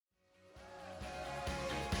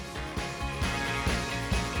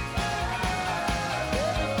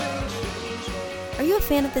you a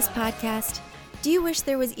fan of this podcast? Do you wish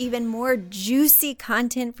there was even more juicy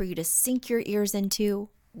content for you to sink your ears into?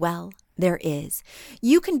 Well, there is.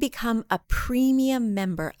 You can become a premium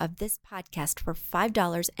member of this podcast for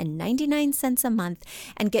 $5.99 a month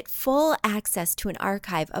and get full access to an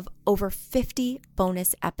archive of over 50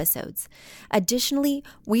 bonus episodes. Additionally,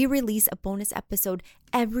 we release a bonus episode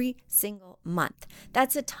every single month.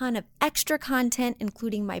 That's a ton of extra content,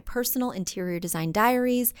 including my personal interior design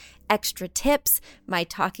diaries, extra tips, my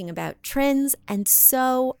talking about trends, and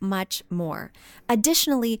so much more.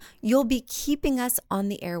 Additionally, you'll be keeping us on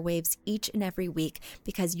the airwaves each and every week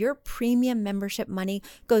because your premium membership money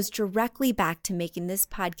goes directly back to making this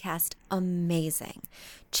podcast amazing.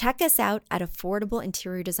 Check us out at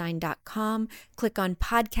affordableinteriordesign.com. Click on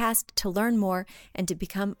podcast to learn more and to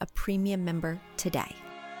become a premium member today.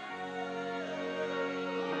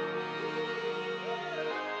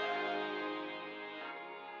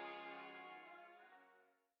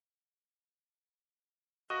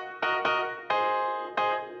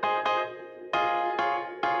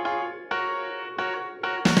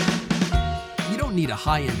 You don't need a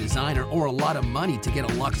high-end designer or a lot of money to get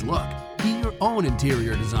a luxe look. Be your own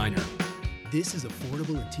interior designer. This is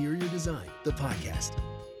Affordable Interior Design, the podcast.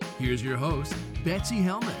 Here's your host, Betsy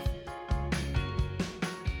Hellman.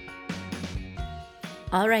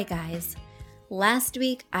 All right, guys. Last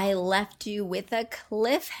week, I left you with a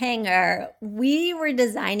cliffhanger. We were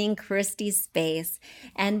designing Kristy's space,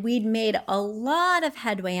 and we'd made a lot of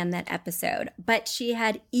headway on that episode, but she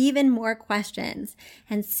had even more questions.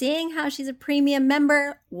 And seeing how she's a premium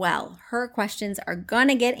member, well, her questions are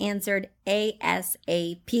gonna get answered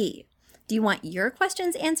ASAP. Do you want your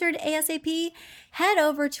questions answered ASAP? Head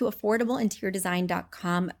over to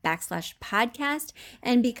affordableinteriordesign.com/podcast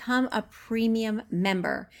and become a premium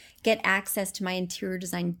member. Get access to my interior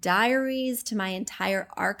design diaries, to my entire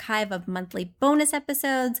archive of monthly bonus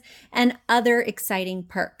episodes, and other exciting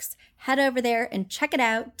perks. Head over there and check it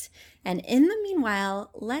out. And in the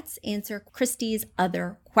meanwhile, let's answer Kristy's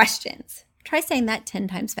other questions. Try saying that 10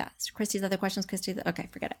 times fast. Kristy's other questions, okay,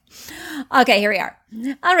 forget it. Okay, here we are.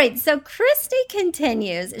 All right, so Kristy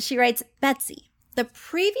continues. She writes, Betsy, the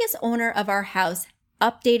previous owner of our house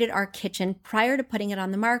updated our kitchen prior to putting it on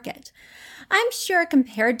the market. I'm sure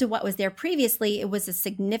compared to what was there previously, it was a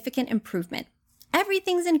significant improvement.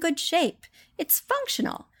 Everything's in good shape. It's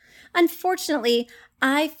functional. Unfortunately,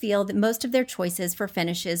 I feel that most of their choices for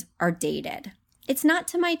finishes are dated. It's not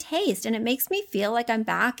to my taste, and it makes me feel like I'm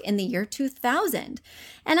back in the year 2000.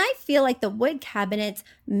 And I feel like the wood cabinets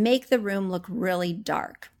make the room look really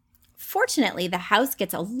dark. Fortunately, the house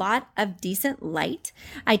gets a lot of decent light.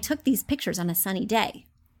 I took these pictures on a sunny day.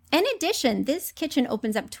 In addition, this kitchen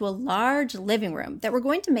opens up to a large living room that we're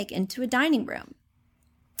going to make into a dining room.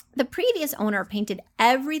 The previous owner painted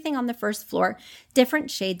everything on the first floor different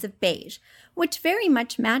shades of beige, which very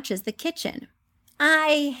much matches the kitchen.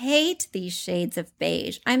 I hate these shades of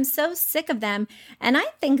beige. I'm so sick of them, and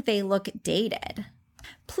I think they look dated.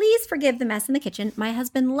 Please forgive the mess in the kitchen. My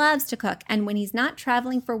husband loves to cook, and when he's not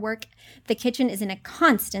traveling for work, the kitchen is in a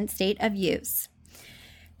constant state of use.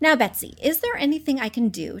 Now, Betsy, is there anything I can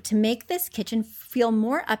do to make this kitchen feel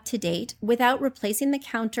more up to date without replacing the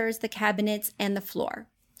counters, the cabinets, and the floor?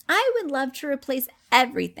 I would love to replace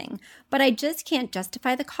everything, but I just can't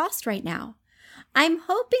justify the cost right now. I'm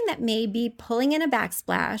hoping that maybe pulling in a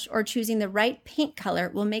backsplash or choosing the right paint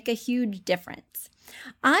color will make a huge difference.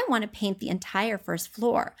 I want to paint the entire first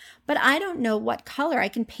floor, but I don't know what color I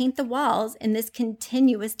can paint the walls in this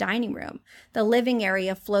continuous dining room. The living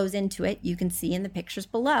area flows into it, you can see in the pictures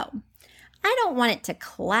below. I don't want it to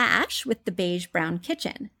clash with the beige-brown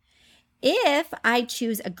kitchen. If I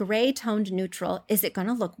choose a gray-toned neutral, is it going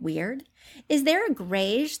to look weird? Is there a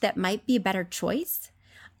grayish that might be a better choice?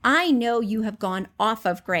 I know you have gone off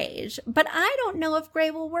of grayish, but I don't know if gray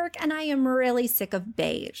will work, and I am really sick of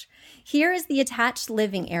beige. Here is the attached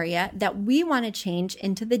living area that we want to change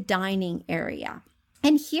into the dining area.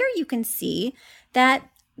 And here you can see that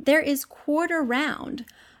there is quarter round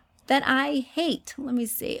that I hate. Let me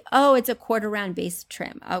see. Oh, it's a quarter round base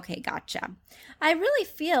trim. Okay, gotcha. I really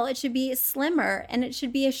feel it should be slimmer, and it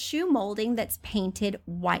should be a shoe molding that's painted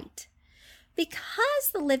white. Because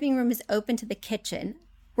the living room is open to the kitchen,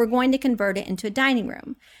 we're going to convert it into a dining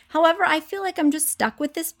room. However, I feel like I'm just stuck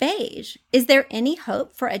with this beige. Is there any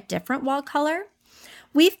hope for a different wall color?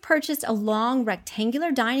 We've purchased a long rectangular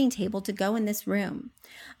dining table to go in this room.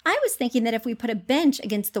 I was thinking that if we put a bench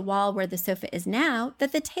against the wall where the sofa is now,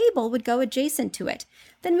 that the table would go adjacent to it.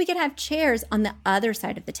 Then we could have chairs on the other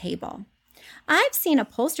side of the table. I've seen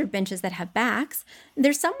upholstered benches that have backs.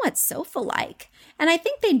 They're somewhat sofa-like, and I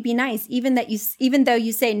think they'd be nice even though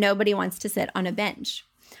you say nobody wants to sit on a bench.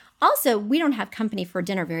 Also, we don't have company for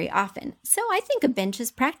dinner very often, so I think a bench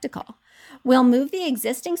is practical. We'll move the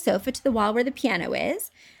existing sofa to the wall where the piano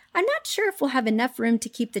is. I'm not sure if we'll have enough room to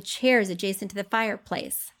keep the chairs adjacent to the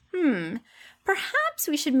fireplace. Perhaps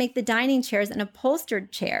we should make the dining chairs an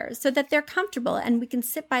upholstered chair so that they're comfortable and we can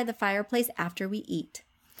sit by the fireplace after we eat.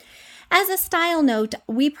 As a style note,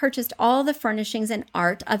 we purchased all the furnishings and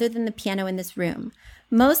art other than the piano in this room.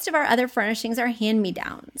 Most of our other furnishings are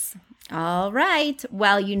hand-me-downs. All right,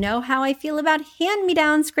 well, you know how I feel about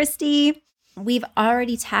hand-me-downs, Kristy. We've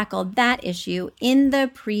already tackled that issue in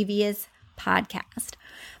the previous podcast.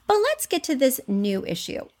 But let's get to this new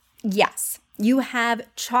issue. Yes, you have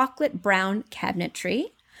chocolate brown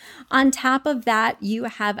cabinetry. On top of that, you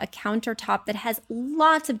have a countertop that has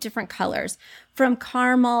lots of different colors, from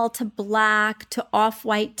caramel to black to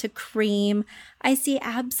off-white to cream. I see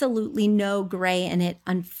absolutely no gray in it,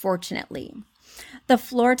 unfortunately. The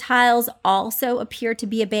floor tiles also appear to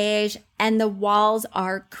be a beige, and the walls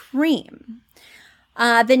are cream.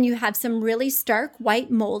 Then you have some really stark white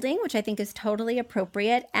molding, which I think is totally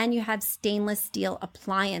appropriate, and you have stainless steel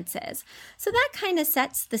appliances. So that kind of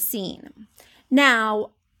sets the scene.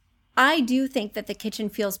 Now, I do think that the kitchen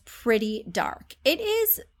feels pretty dark. It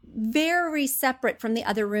is very separate from the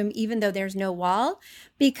other room, even though there's no wall,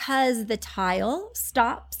 because the tile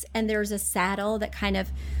stops and there's a saddle that kind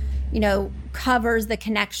of, covers the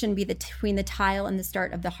connection between the tile and the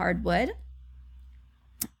start of the hardwood.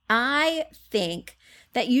 I think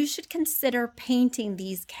that you should consider painting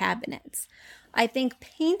these cabinets. I think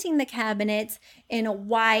painting the cabinets in a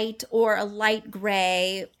white or a light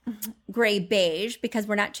gray beige, because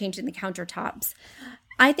we're not changing the countertops,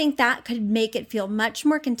 I think that could make it feel much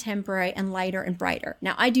more contemporary and lighter and brighter.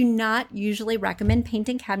 Now, I do not usually recommend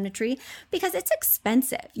painting cabinetry because it's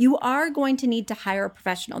expensive. You are going to need to hire a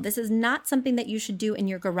professional. This is not something that you should do in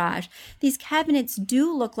your garage. These cabinets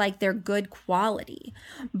do look like they're good quality,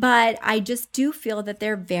 but I just do feel that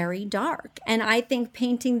they're very dark. And I think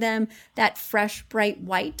painting them that fresh, bright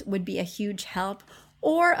white would be a huge help,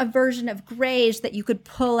 or a version of grays that you could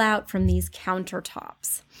pull out from these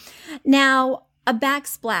countertops. Now, a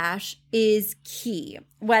backsplash is key.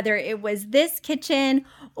 Whether it was this kitchen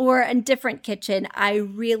or a different kitchen, I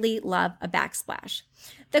really love a backsplash.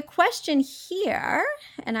 The question here,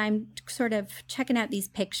 and I'm sort of checking out these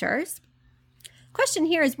pictures, question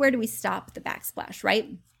here is, where do we stop the backsplash, right?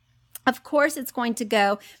 Of course, it's going to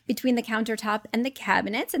go between the countertop and the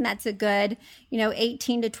cabinets, and that's a good,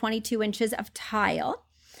 18 to 22 inches of tile.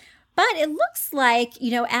 But it looks like,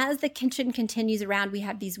 as the kitchen continues around, we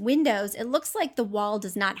have these windows. It looks like the wall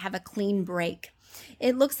does not have a clean break.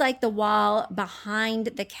 It looks like the wall behind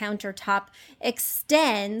the countertop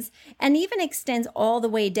extends, and even extends all the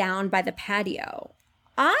way down by the patio.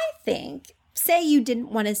 I think, say you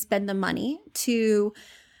didn't want to spend the money to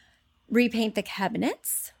repaint the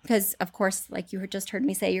cabinets, because of course, like you just heard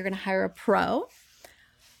me say, you're going to hire a pro.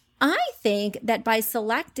 I think that by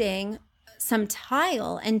selecting some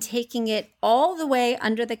tile and taking it all the way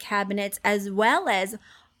under the cabinets, as well as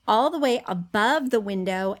all the way above the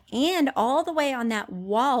window and all the way on that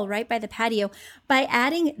wall right by the patio, by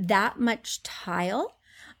adding that much tile,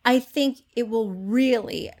 I think it will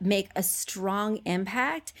really make a strong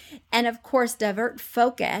impact and, of course, divert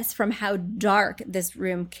focus from how dark this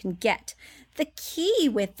room can get. The key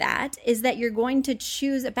with that is that you're going to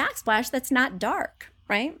choose a backsplash that's not dark,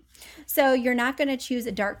 right? So you're not going to choose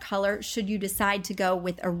a dark color should you decide to go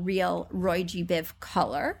with a real Roy G. Biv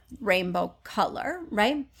color, rainbow color,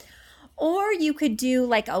 right? Or you could do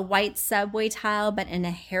like a white subway tile, but in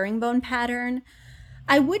a herringbone pattern.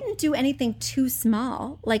 I wouldn't do anything too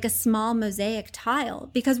small, like a small mosaic tile,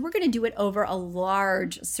 because we're going to do it over a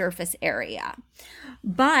large surface area.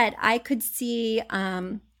 But I could see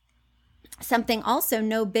something also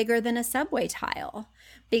no bigger than a subway tile,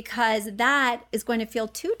 because that is going to feel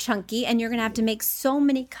too chunky and you're going to have to make so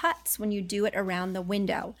many cuts when you do it around the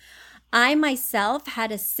window. I myself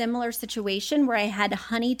had a similar situation where I had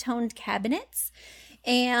honey-toned cabinets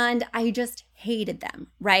and I just hated them,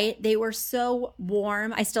 right? They were so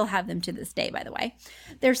warm. I still have them to this day, by the way.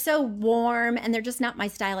 They're so warm and they're just not my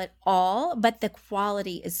style at all, but the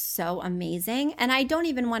quality is so amazing. And I don't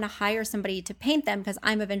even want to hire somebody to paint them because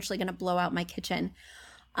I'm eventually going to blow out my kitchen.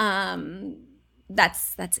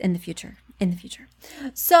 That's in the future.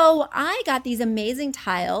 So I got these amazing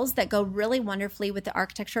tiles that go really wonderfully with the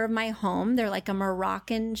architecture of my home. They're like a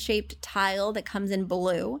Moroccan shaped tile that comes in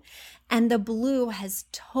blue, and the blue has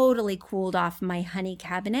totally cooled off my honey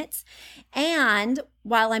cabinets. And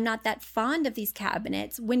while I'm not that fond of these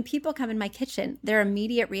cabinets, when people come in my kitchen, their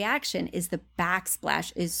immediate reaction is the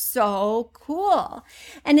backsplash is so cool.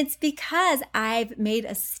 And it's because I've made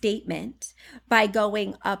a statement by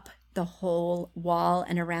going up the whole wall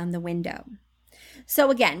and around the window. So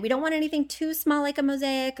again, we don't want anything too small like a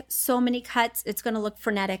mosaic. So many cuts, it's going to look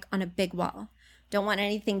frenetic on a big wall. Don't want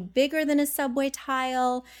anything bigger than a subway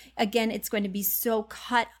tile. Again, it's going to be so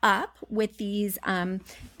cut up with these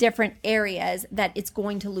different areas that it's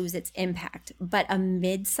going to lose its impact. But a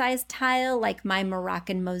mid-sized tile like my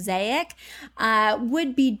Moroccan mosaic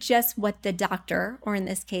would be just what the doctor, or in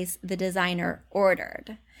this case, the designer,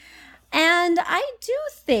 ordered. And I do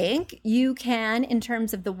think you can, in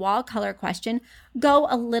terms of the wall color question, go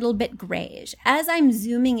a little bit grayish. As I'm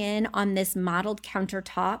zooming in on this modeled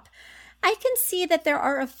countertop, I can see that there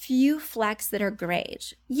are a few flecks that are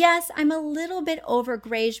grayish. Yes, I'm a little bit over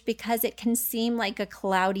grayish because it can seem like a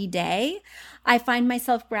cloudy day. I find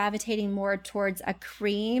myself gravitating more towards a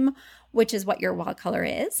cream, which is what your wall color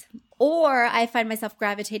is. Or I find myself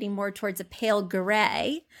gravitating more towards a pale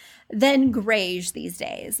gray than grayish these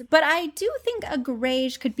days. But I do think a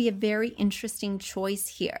grayish could be a very interesting choice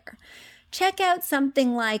here. Check out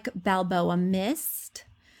something like Balboa Mist.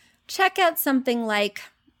 Check out something like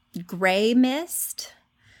Gray Mist.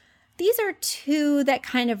 These are two that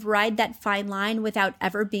kind of ride that fine line without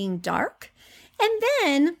ever being dark. And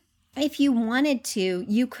then if you wanted to,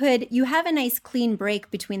 you have a nice clean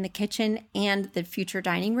break between the kitchen and the future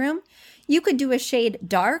dining room. You could do a shade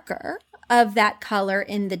darker of that color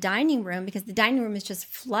in the dining room because the dining room is just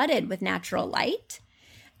flooded with natural light.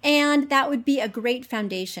 And that would be a great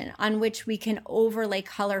foundation on which we can overlay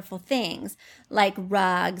colorful things like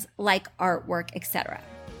rugs, like artwork, etc.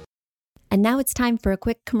 And now it's time for a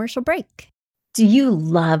quick commercial break. Do you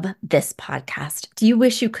love this podcast? Do you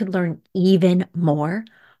wish you could learn even more?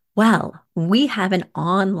 Well, we have an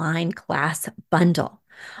online class bundle.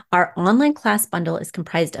 Our online class bundle is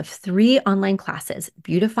comprised of 3 online classes: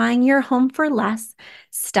 Beautifying Your Home for Less,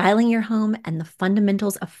 Styling Your Home, and the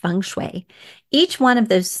Fundamentals of Feng Shui. Each one of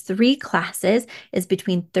those 3 classes is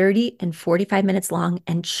between 30 and 45 minutes long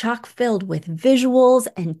and chock-filled with visuals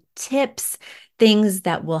and tips, things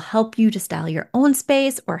that will help you to style your own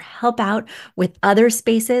space or help out with other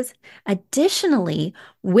spaces. Additionally,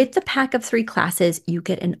 with the pack of 3 classes, you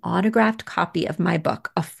get an autographed copy of my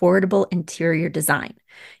book, Affordable Interior Design.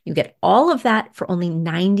 You get all of that for only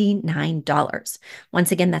 $99.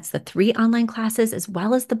 Once again, that's the 3 online classes as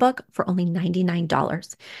well as the book for only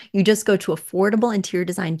 $99. You just go to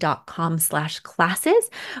affordableinteriordesign.com/classes.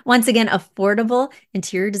 Once again,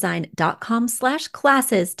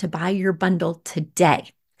 affordableinteriordesign.com/classes to buy your bundle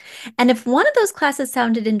today. And if one of those classes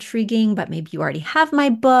sounded intriguing, but maybe you already have my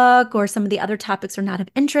book or some of the other topics are not of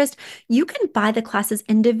interest, you can buy the classes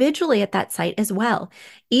individually at that site as well.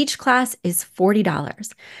 Each class is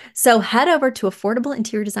 $40. So head over to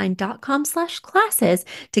affordableinteriordesign.com/classes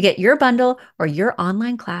to get your bundle or your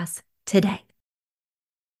online class today.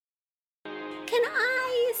 Can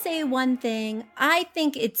I say one thing? I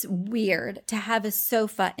think it's weird to have a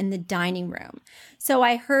sofa in the dining room. So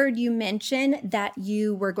I heard you mention that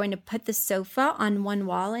you were going to put the sofa on one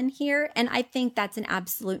wall in here, and I think that's an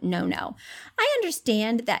absolute no-no. I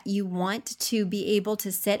understand that you want to be able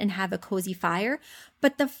to sit and have a cozy fire,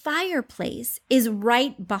 but the fireplace is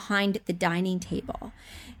right behind the dining table.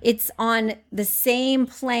 It's on the same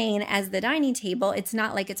plane as the dining table. It's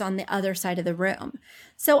not like it's on the other side of the room.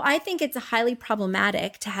 So I think it's highly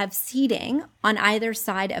problematic to have seating on either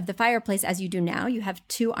side of the fireplace as you do now. You have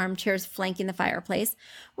 2 armchairs flanking the fireplace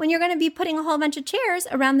when you're going to be putting a whole bunch of chairs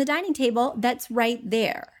around the dining table that's right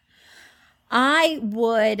there. I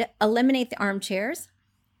would eliminate the armchairs.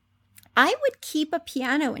 I would keep a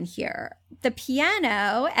piano in here. The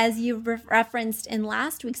piano, as you referenced in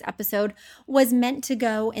last week's episode, was meant to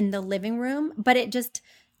go in the living room, but it just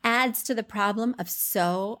adds to the problem of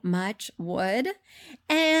so much wood.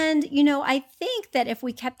 And, I think that if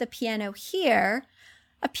we kept the piano here,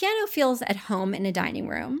 a piano feels at home in a dining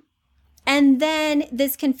room. And then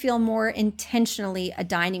this can feel more intentionally a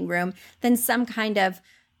dining room than some kind of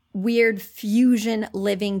weird fusion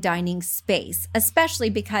living dining space, especially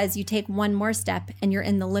because you take one more step and you're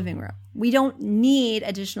in the living room. We don't need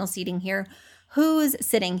additional seating here. Who's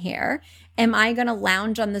sitting here? Am I going to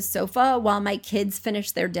lounge on the sofa while my kids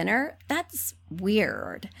finish their dinner? That's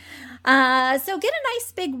weird. So get a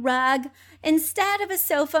nice big rug. Instead of a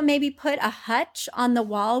sofa, maybe put a hutch on the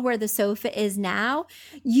wall where the sofa is now.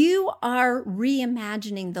 You are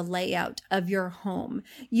reimagining the layout of your home.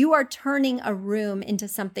 You are turning a room into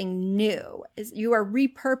something new. You are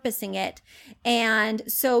repurposing it. And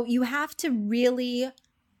so you have to really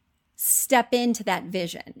step into that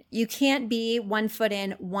vision. You can't be 1 foot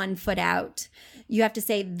in, 1 foot out. You have to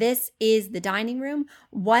say, this is the dining room.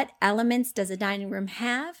 What elements does a dining room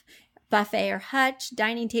have? Buffet or hutch,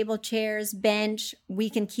 dining table, chairs, bench. We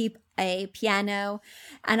can keep a piano.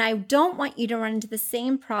 And I don't want you to run into the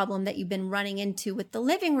same problem that you've been running into with the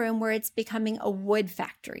living room, where it's becoming a wood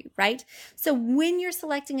factory, right? So when you're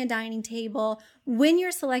selecting a dining table, when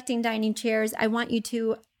you're selecting dining chairs, I want you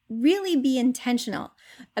to really be intentional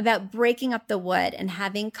about breaking up the wood and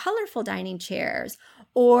having colorful dining chairs,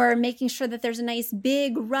 or making sure that there's a nice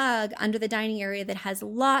big rug under the dining area that has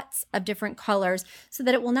lots of different colors, so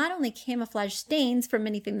that it will not only camouflage stains from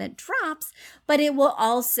anything that drops, but it will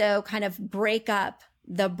also kind of break up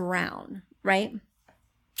the brown, right?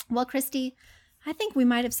 Well, Kristy, I think we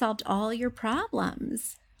might have solved all your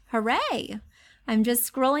problems. Hooray. I'm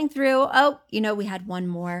just scrolling through. Oh, we had one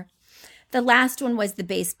more. The last one was the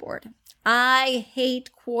baseboard. I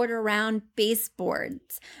hate quarter round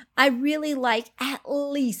baseboards. I really like at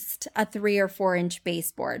least a 3 or 4 inch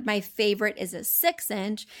baseboard. My favorite is a 6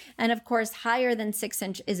 inch. And of course, higher than 6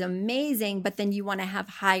 inch is amazing, but then you want to have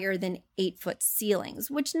higher than 8 foot ceilings,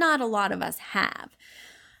 which not a lot of us have.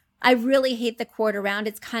 I really hate the quarter round.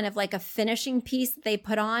 It's kind of like a finishing piece that they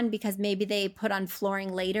put on because maybe they put on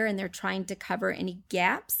flooring later and they're trying to cover any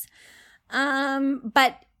gaps.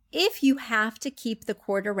 But if you have to keep the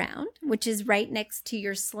quarter round, which is right next to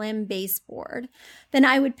your slim baseboard, then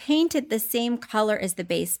I would paint it the same color as the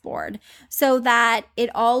baseboard so that it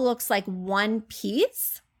all looks like one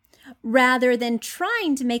piece, rather than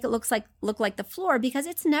trying to make it look like the floor, because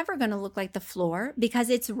it's never going to look like the floor because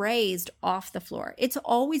it's raised off the floor. It's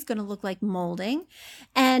always going to look like molding.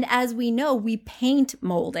 And as we know, we paint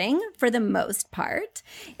molding for the most part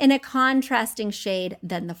in a contrasting shade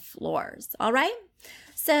than the floors. All right.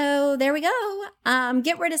 So there we go.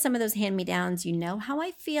 Get rid of some of those hand-me-downs. You know how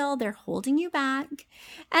I feel. They're holding you back.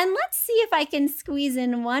 And let's see if I can squeeze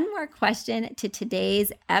in one more question to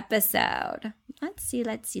today's episode. Let's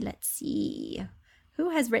see. Who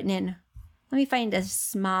has written in? Let me find a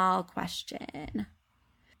small question.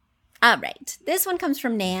 All right. This one comes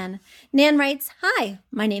from Nan. Nan writes, "Hi,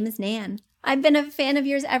 my name is Nan. I've been a fan of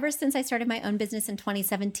yours ever since I started my own business in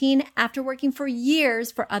 2017 after working for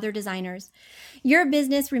years for other designers. Your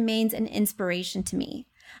business remains an inspiration to me.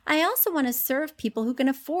 I also want to serve people who can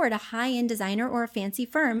afford a high-end designer or a fancy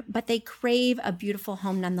firm, but they crave a beautiful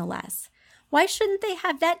home nonetheless. Why shouldn't they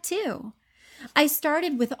have that too? I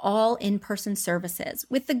started with all in-person services,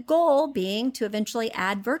 with the goal being to eventually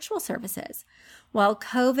add virtual services. Well,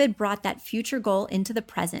 COVID brought that future goal into the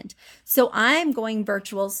present, so I'm going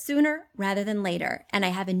virtual sooner rather than later, and I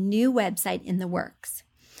have a new website in the works.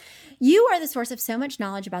 You are the source of so much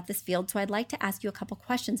knowledge about this field, so I'd like to ask you a couple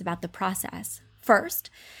questions about the process.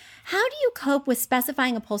 First, how do you cope with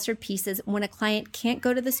specifying upholstered pieces when a client can't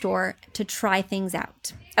go to the store to try things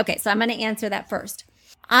out? Okay, so I'm going to answer that first.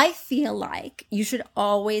 I feel like you should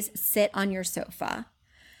always sit on your sofa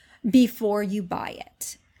before you buy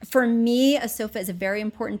it. For me, a sofa is a very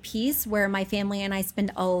important piece where my family and I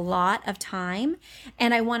spend a lot of time,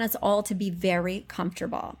 and I want us all to be very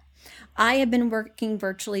comfortable. I have been working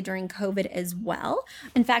virtually during COVID as well.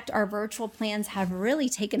 In fact, our virtual plans have really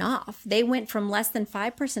taken off. They went from less than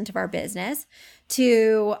 5% of our business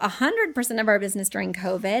to 100% of our business during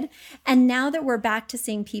COVID. And now that we're back to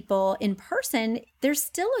seeing people in person, there's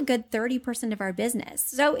still a good 30% of our business.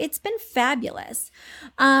 So it's been fabulous.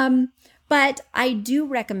 But I do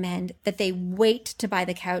recommend that they wait to buy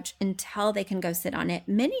the couch until they can go sit on it.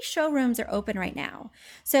 Many showrooms are open right now,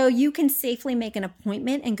 so you can safely make an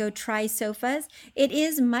appointment and go try sofas. It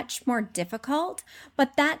is much more difficult,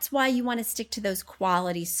 but that's why you want to stick to those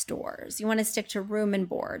quality stores. You want to stick to Room and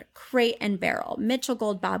Board, Crate and Barrel, Mitchell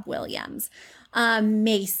Gold, Bob Williams,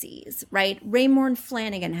 Macy's, right? Raymore and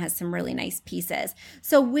Flanagan has some really nice pieces.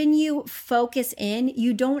 So when you focus in,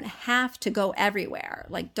 you don't have to go everywhere.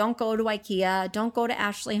 Like, don't go to IKEA, don't go to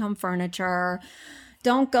Ashley Home Furniture,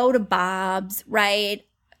 don't go to Bob's, right?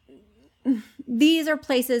 These are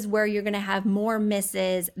places where you're going to have more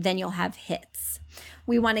misses than you'll have hits.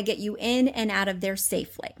 We want to get you in and out of there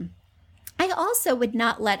safely. I also would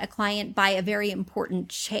not let a client buy a very important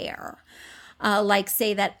chair. Like,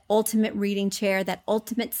 say, that ultimate reading chair, that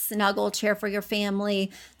ultimate snuggle chair for your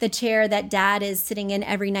family, the chair that dad is sitting in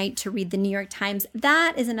every night to read the New York Times.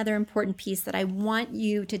 That is another important piece that I want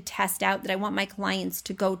you to test out, that I want my clients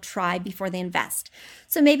to go try before they invest.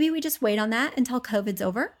 So maybe we just wait on that until COVID's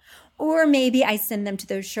over, or maybe I send them to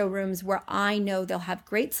those showrooms where I know they'll have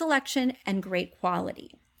great selection and great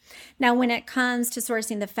quality. Now, when it comes to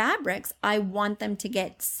sourcing the fabrics, I want them to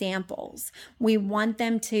get samples. We want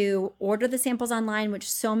them to order the samples online, which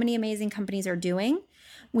so many amazing companies are doing.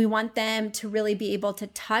 We want them to really be able to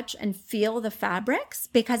touch and feel the fabrics,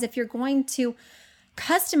 because if you're going to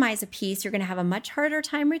customize a piece, you're going to have a much harder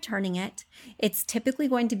time returning it. It's typically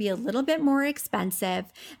going to be a little bit more expensive.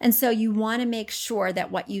 And so you want to make sure that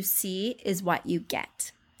what you see is what you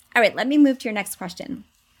get. All right, let me move to your next question.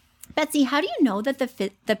 Betsy, how do you know that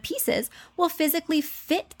the pieces will physically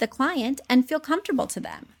fit the client and feel comfortable to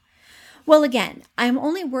them? Well, again, I'm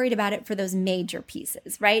only worried about it for those major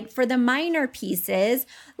pieces, right? For the minor pieces,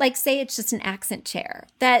 like say it's just an accent chair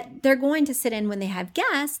that they're going to sit in when they have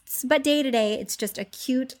guests, but day to day, it's just a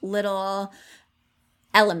cute little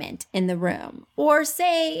element in the room. Or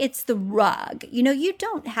say it's the rug. You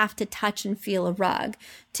don't have to touch and feel a rug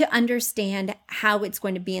to understand how it's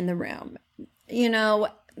going to be in the room.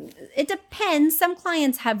 It depends. Some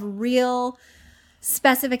clients have real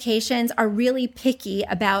specifications, are really picky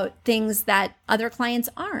about things that other clients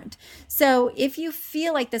aren't. So if you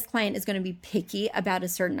feel like this client is going to be picky about a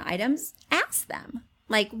certain items, ask them.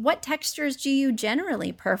 Like, what textures do you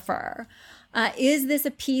generally prefer? Is this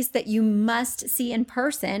a piece that you must see in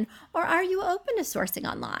person, or are you open to sourcing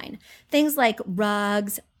online? Things like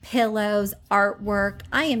rugs, pillows, artwork,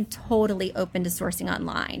 I am totally open to sourcing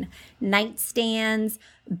online. Nightstands,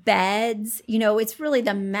 beds, it's really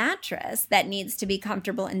the mattress that needs to be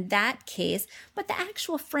comfortable in that case. But the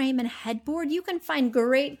actual frame and headboard, you can find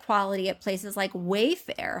great quality at places like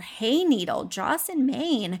Wayfair, Hayneedle, Joss &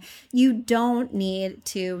 Main. You don't need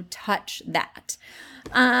to touch that.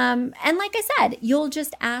 And like I said, you'll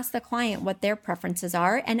just ask the client what their preferences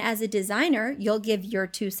are. And as a designer, you'll give your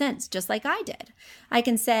 2 cents, just like I did. I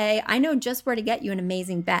can say, I know just where to get you an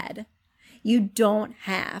amazing bed. You don't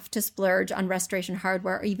have to splurge on restoration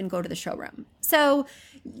hardware or even go to the showroom. So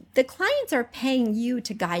the clients are paying you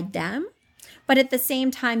to guide them, but at the same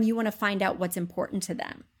time, you want to find out what's important to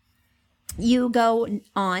them. You go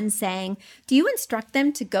on saying, do you instruct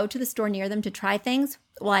them to go to the store near them to try things?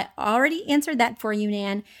 Well, I already answered that for you,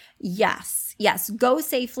 Nan. Yes, go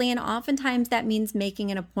safely. And oftentimes that means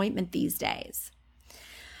making an appointment these days.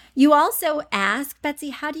 You also ask, Betsy,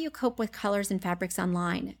 how do you cope with colors and fabrics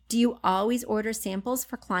online? Do you always order samples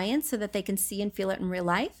for clients so that they can see and feel it in real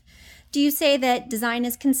life? Do you say that design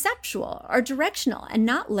is conceptual or directional and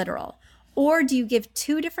not literal? Or do you give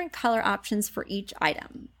 2 different color options for each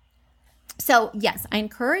item? So yes, I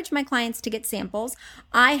encourage my clients to get samples.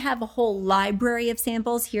 I have a whole library of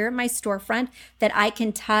samples here at my storefront that I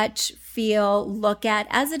can touch, feel, look at.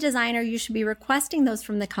 As a designer, you should be requesting those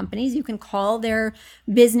from the companies. You can call their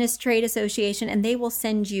business trade association and they will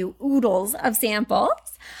send you oodles of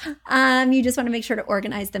samples. You just want to make sure to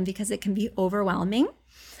organize them because it can be overwhelming.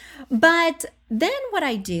 But then what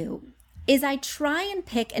I do is I try and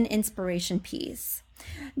pick an inspiration piece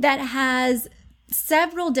that has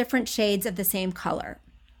several different shades of the same color.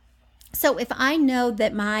 So if I know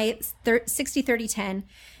that my 60-30-10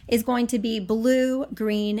 is going to be blue,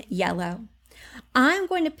 green, yellow, I'm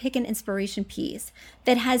going to pick an inspiration piece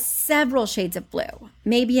that has several shades of blue.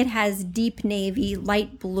 Maybe it has deep navy,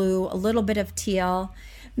 light blue, a little bit of teal.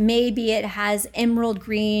 Maybe it has emerald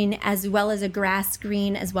green as well as a grass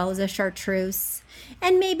green as well as a chartreuse.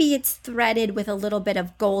 And maybe it's threaded with a little bit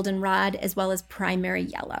of goldenrod as well as primary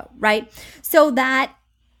yellow, right? So that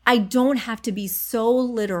I don't have to be so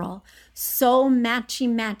literal, so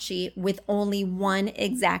matchy-matchy with only one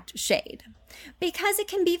exact shade. Because it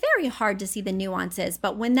can be very hard to see the nuances,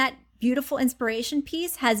 but when that beautiful inspiration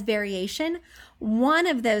piece has variation, one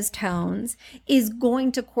of those tones is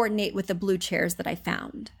going to coordinate with the blue chairs that I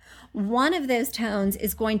found. One of those tones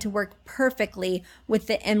is going to work perfectly with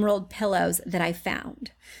the emerald pillows that I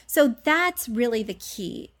found. So that's really the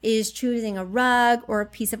key, is choosing a rug or a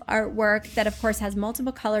piece of artwork that of course has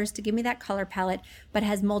multiple colors to give me that color palette, but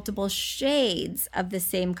has multiple shades of the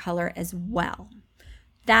same color as well.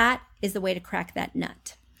 That is the way to crack that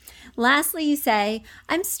nut. Lastly, you say,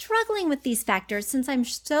 I'm struggling with these factors since I'm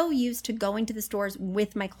so used to going to the stores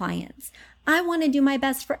with my clients. I want to do my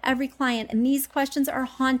best for every client, and these questions are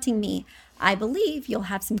haunting me. I believe you'll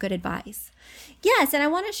have some good advice. Yes, and I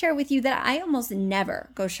want to share with you that I almost never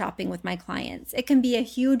go shopping with my clients. It can be a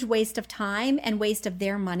huge waste of time and waste of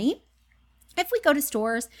their money. If we go to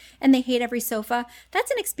stores and they hate every sofa,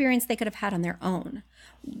 that's an experience they could have had on their own.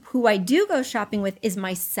 Who I do go shopping with is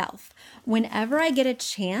myself. Whenever I get a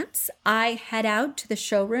chance, I head out to the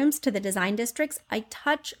showrooms, to the design districts. I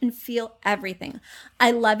touch and feel everything.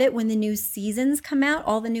 I love it when the new seasons come out.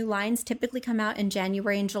 All the new lines typically come out in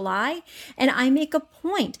January and July. And I make a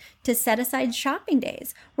point to set aside shopping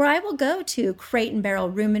days where I will go to Crate and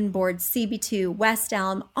Barrel, Room and Board, CB2, West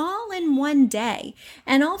Elm, all in one day.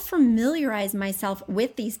 And I'll familiarize myself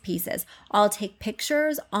with these pieces. I'll take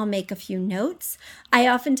pictures. I'll make a few notes.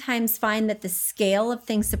 I oftentimes find that the scale of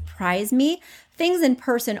things surprise me. Things in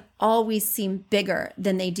person always seem bigger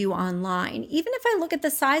than they do online. Even if I look at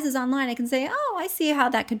the sizes online, I can say, oh, I see how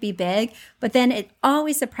that could be big. But then it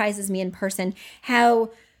always surprises me in person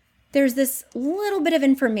how there's this little bit of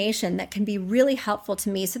information that can be really helpful to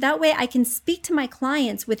me. So that way I can speak to my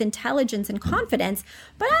clients with intelligence and confidence,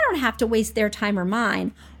 but I don't have to waste their time or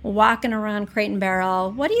mine walking around Crate and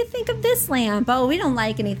Barrel. What do you think of this lamp? Oh, we don't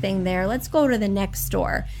like anything there. Let's go to the next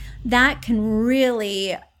store. That can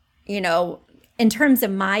really, in terms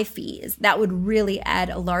of my fees, that would really add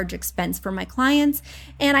a large expense for my clients.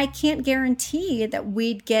 And I can't guarantee that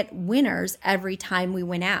we'd get winners every time we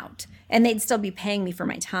went out. And they'd still be paying me for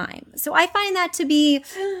my time. So I find that to be,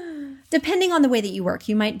 depending on the way that you work,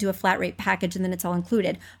 you might do a flat rate package and then it's all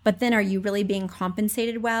included. But then are you really being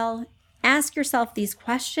compensated well? Ask yourself these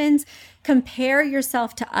questions, compare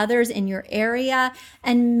yourself to others in your area,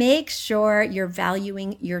 and make sure you're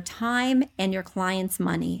valuing your time and your clients'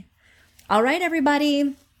 money. All right,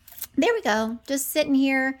 everybody. There we go. Just sitting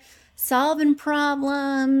here, solving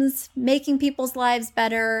problems, making people's lives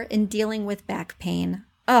better, and dealing with back pain.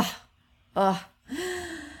 Oh,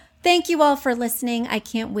 thank you all for listening. I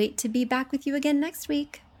can't wait to be back with you again next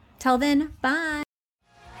week. Till then, bye.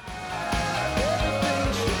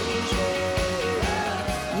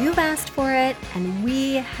 You've asked for it, and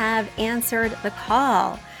we have answered the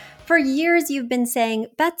call. For years, you've been saying,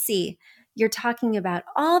 Betsy, you're talking about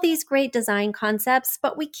all these great design concepts,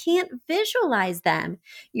 but we can't visualize them.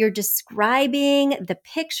 You're describing the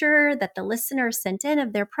picture that the listener sent in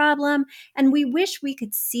of their problem, and we wish we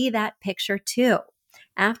could see that picture too.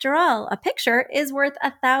 After all, a picture is worth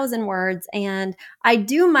 1,000 words, and I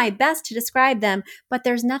do my best to describe them, but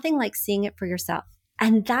there's nothing like seeing it for yourself.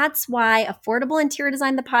 And that's why Affordable Interior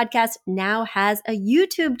Design, the podcast, now has a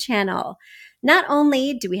YouTube channel. Not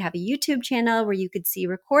only do we have a YouTube channel where you could see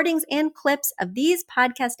recordings and clips of these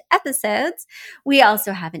podcast episodes, we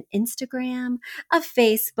also have an Instagram, a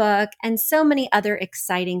Facebook, and so many other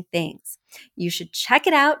exciting things. You should check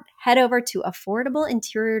it out. Head over to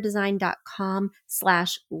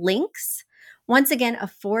affordableinteriordesign.com/links. Once again,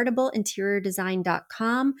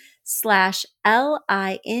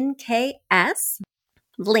 affordableinteriordesign.com/LINKS.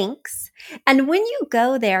 links. And when you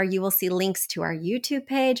go there, you will see links to our YouTube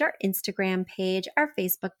page, our Instagram page, our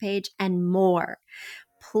Facebook page, and more.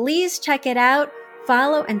 Please check it out,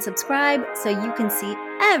 follow and subscribe so you can see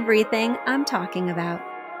everything I'm talking about.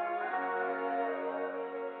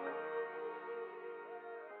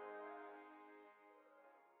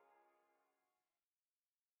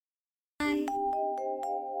 Bye.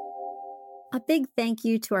 A big thank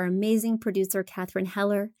you to our amazing producer, Catherine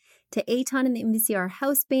Heller, to Aton and the MCR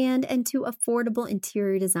House Band, and to Affordable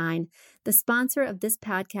Interior Design, the sponsor of this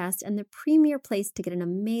podcast and the premier place to get an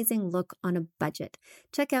amazing look on a budget.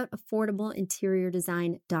 Check out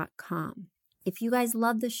affordableinteriordesign.com. If you guys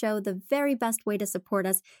love the show, the very best way to support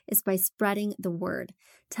us is by spreading the word.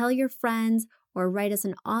 Tell your friends or write us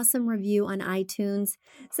an awesome review on iTunes.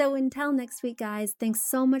 So until next week, guys, thanks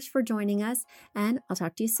so much for joining us, and I'll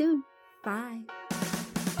talk to you soon. Bye.